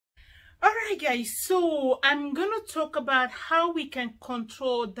Alright guys, so I'm going to talk about how we can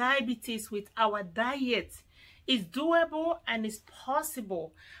control diabetes with our diet. It's doable and it's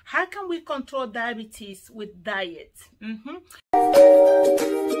possible. How can we control diabetes with diet?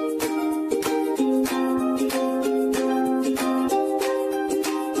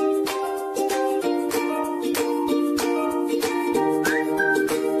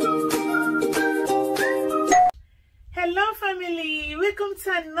 Hello family, welcome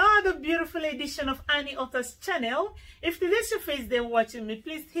to another beautiful edition of Annie Authors channel. If today's your first day watching me,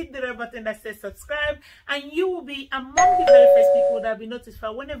 please hit the red button that says subscribe and you will be among the very first people that will be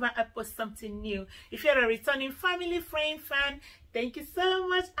notified whenever I post something new. If you're a returning family, friend, fan, thank you so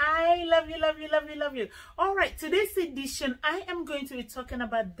much. I love you, love you, love you, love you. All right, today's edition, I am going to be talking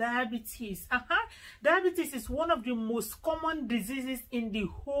about diabetes. Diabetes is one of the most common diseases in the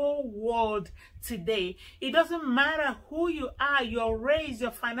whole world today. It doesn't matter who you are, your race,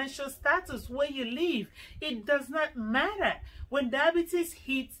 your financial status, where you live. It does not matter. When diabetes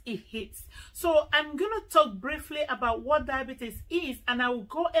hits, it hits. So I'm going to talk briefly about what diabetes is, and I will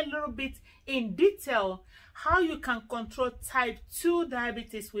go a little bit in detail how you can control type 2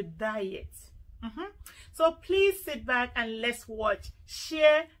 diabetes with diet. So please sit back and let's watch,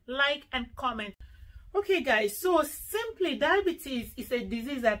 share, like, and comment. Okay guys, so simply diabetes is a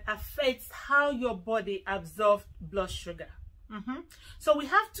disease that affects how your body absorbs blood sugar. So we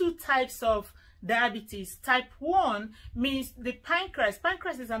have two types of diabetes. Type 1 means the pancreas.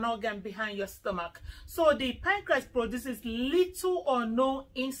 Pancreas is an organ behind your stomach. So the pancreas produces little or no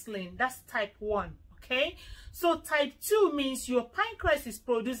insulin. That's type 1. Okay, so type 2 means your pancreas is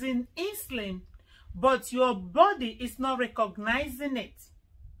producing insulin, but your body is not recognizing it.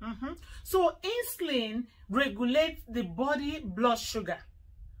 So insulin regulates the body blood sugar.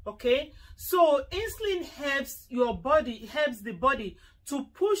 Okay, so insulin helps your body, helps the body to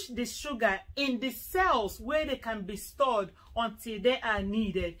push the sugar in the cells where they can be stored until they are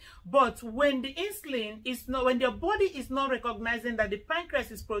needed. But when the insulin is not, when your body is not recognizing that the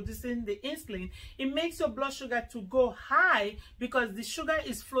pancreas is producing the insulin, it makes your blood sugar to go high because the sugar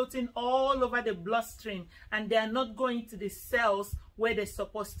is floating all over the bloodstream and they are not going to the cells where they're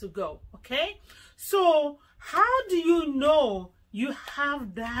supposed to go. Okay, so how do you know you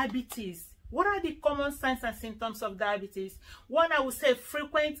have diabetes? What are the common signs and symptoms of diabetes? One, I would say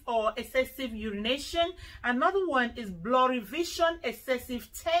frequent or excessive urination. Another one is blurry vision, excessive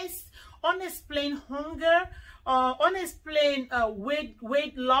taste, unexplained hunger, unexplained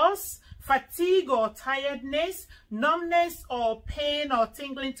weight loss, fatigue or tiredness, numbness or pain or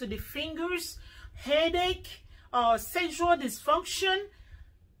tingling to the fingers, headache, sexual dysfunction,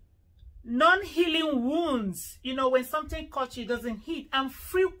 non-healing wounds, you know, when something cuts you, it doesn't heal, and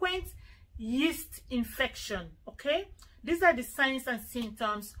frequent yeast infection. Okay, these are the signs and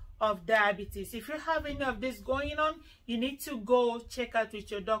symptoms of diabetes. If you have any of this going on, you need to go check out with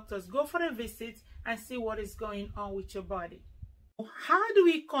your doctors. Go for a visit and see what is going on with your body. How do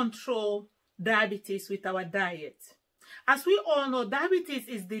we control diabetes with our diet? As we all know, diabetes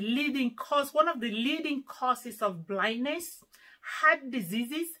is the leading cause, one of the leading causes of blindness, heart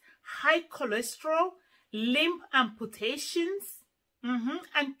diseases, high cholesterol, limb amputations,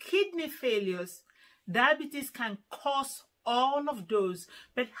 and kidney failures. Diabetes can cause all of those.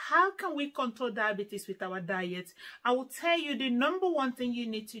 But how can we control diabetes with our diet? I will tell you the number one thing you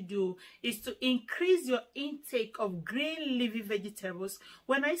need to do is to increase your intake of green leafy vegetables.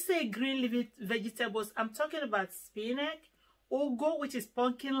 When I say green leafy vegetables, I'm talking about spinach, ugu, which is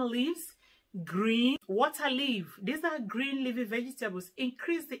pumpkin leaves, green water leaf. These are green leafy vegetables.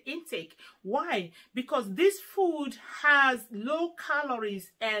 Increase the intake. Why? Because this food has low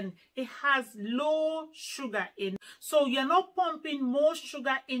calories and it has low sugar in. So you're not pumping more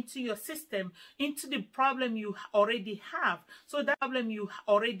sugar into your system, into the problem you already have. So that problem you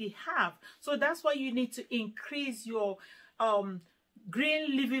already have. So that's why you need to increase your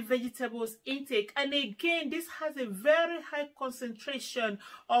green leafy vegetables intake. And again, this has a very high concentration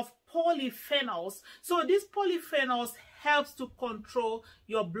of polyphenols. So these polyphenols helps to control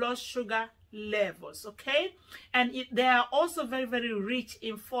your blood sugar levels. Okay, and they are also very, very rich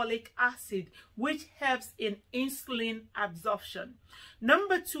in folic acid, which helps in insulin absorption.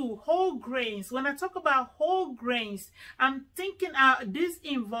 Number 2, whole grains. When I talk about whole grains, I'm thinking this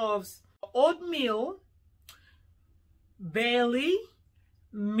involves oatmeal, barley,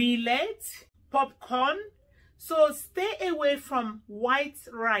 millet, popcorn. So stay away from white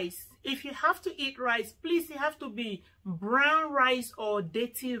rice. If you have to eat rice, please, it have to be brown rice or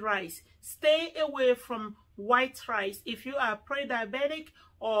dirty rice. Stay away from white rice. If you are pre-diabetic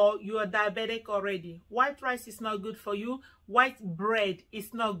or you are diabetic already, white rice is not good for you. White bread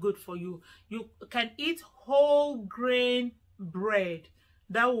is not good for you. You can eat whole grain bread.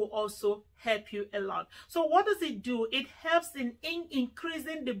 That will also help you a lot. So what does it do? It helps in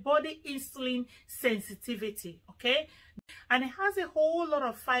increasing the body insulin sensitivity, okay? And it has a whole lot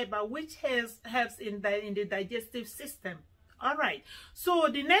of fiber, which helps in the digestive system. All right, so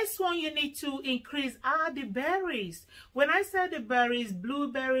the next one you need to increase are the berries. When I say the berries,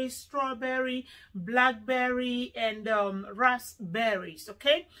 blueberry, strawberry, blackberry, and raspberries,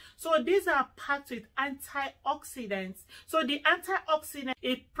 okay? So these are packed with antioxidants. So the antioxidant,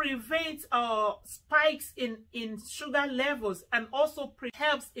 it prevents spikes in sugar levels, and also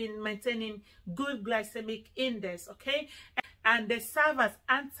helps in maintaining good glycemic index, okay? And they serve as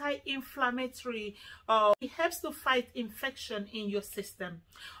anti-inflammatory. It helps to fight infection in your system.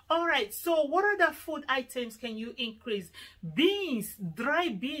 All right, so what other food items can you increase? Beans, dry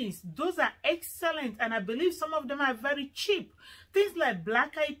beans, those are excellent, and I believe some of them are very cheap. Things like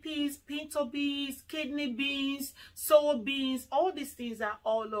black eyed peas, pinto beans, kidney beans, sour beans, all these things are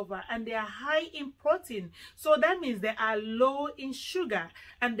all over, and they are high in protein. So that means they are low in sugar,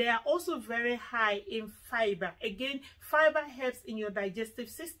 and they are also very high in fiber. Again, fiber helps in your digestive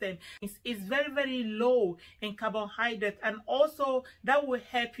system. It's very, very low in carbohydrate, and also that will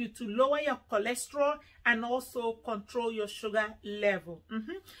help you to lower your cholesterol and also control your sugar level.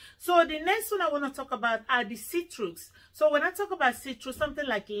 So the next one I want to talk about are the citrus. So when I talk about citrus, something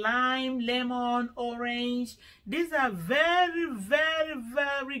like lime, lemon, orange, these are very, very,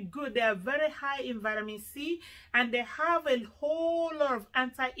 very good. They are very high in vitamin C, and they have a whole lot of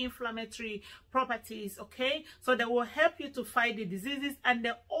anti-inflammatory properties, okay? So they will help you to fight the diseases, and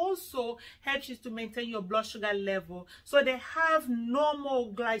they also help you to maintain your blood sugar level. So they have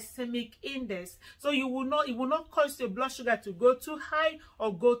normal glycemic index. So it will not cause your blood sugar to go too high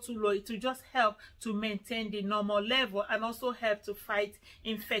or go too low. It will just help to maintain the normal level, and also help to fight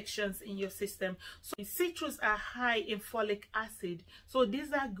infections in your system. So citrus are high in folic acid, so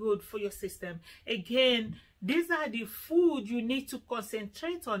these are good for your system. Again, these are the food you need to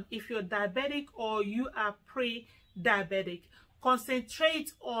concentrate on if you're diabetic or you are pre-diabetic.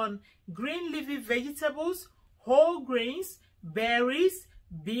 Concentrate on green leafy vegetables, whole grains, berries,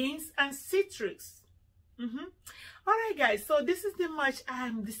 beans, and citrus. All right, guys, so this is the much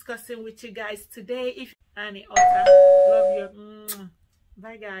I'm discussing with you guys today. If Annie Otta, love you.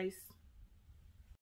 Bye, guys.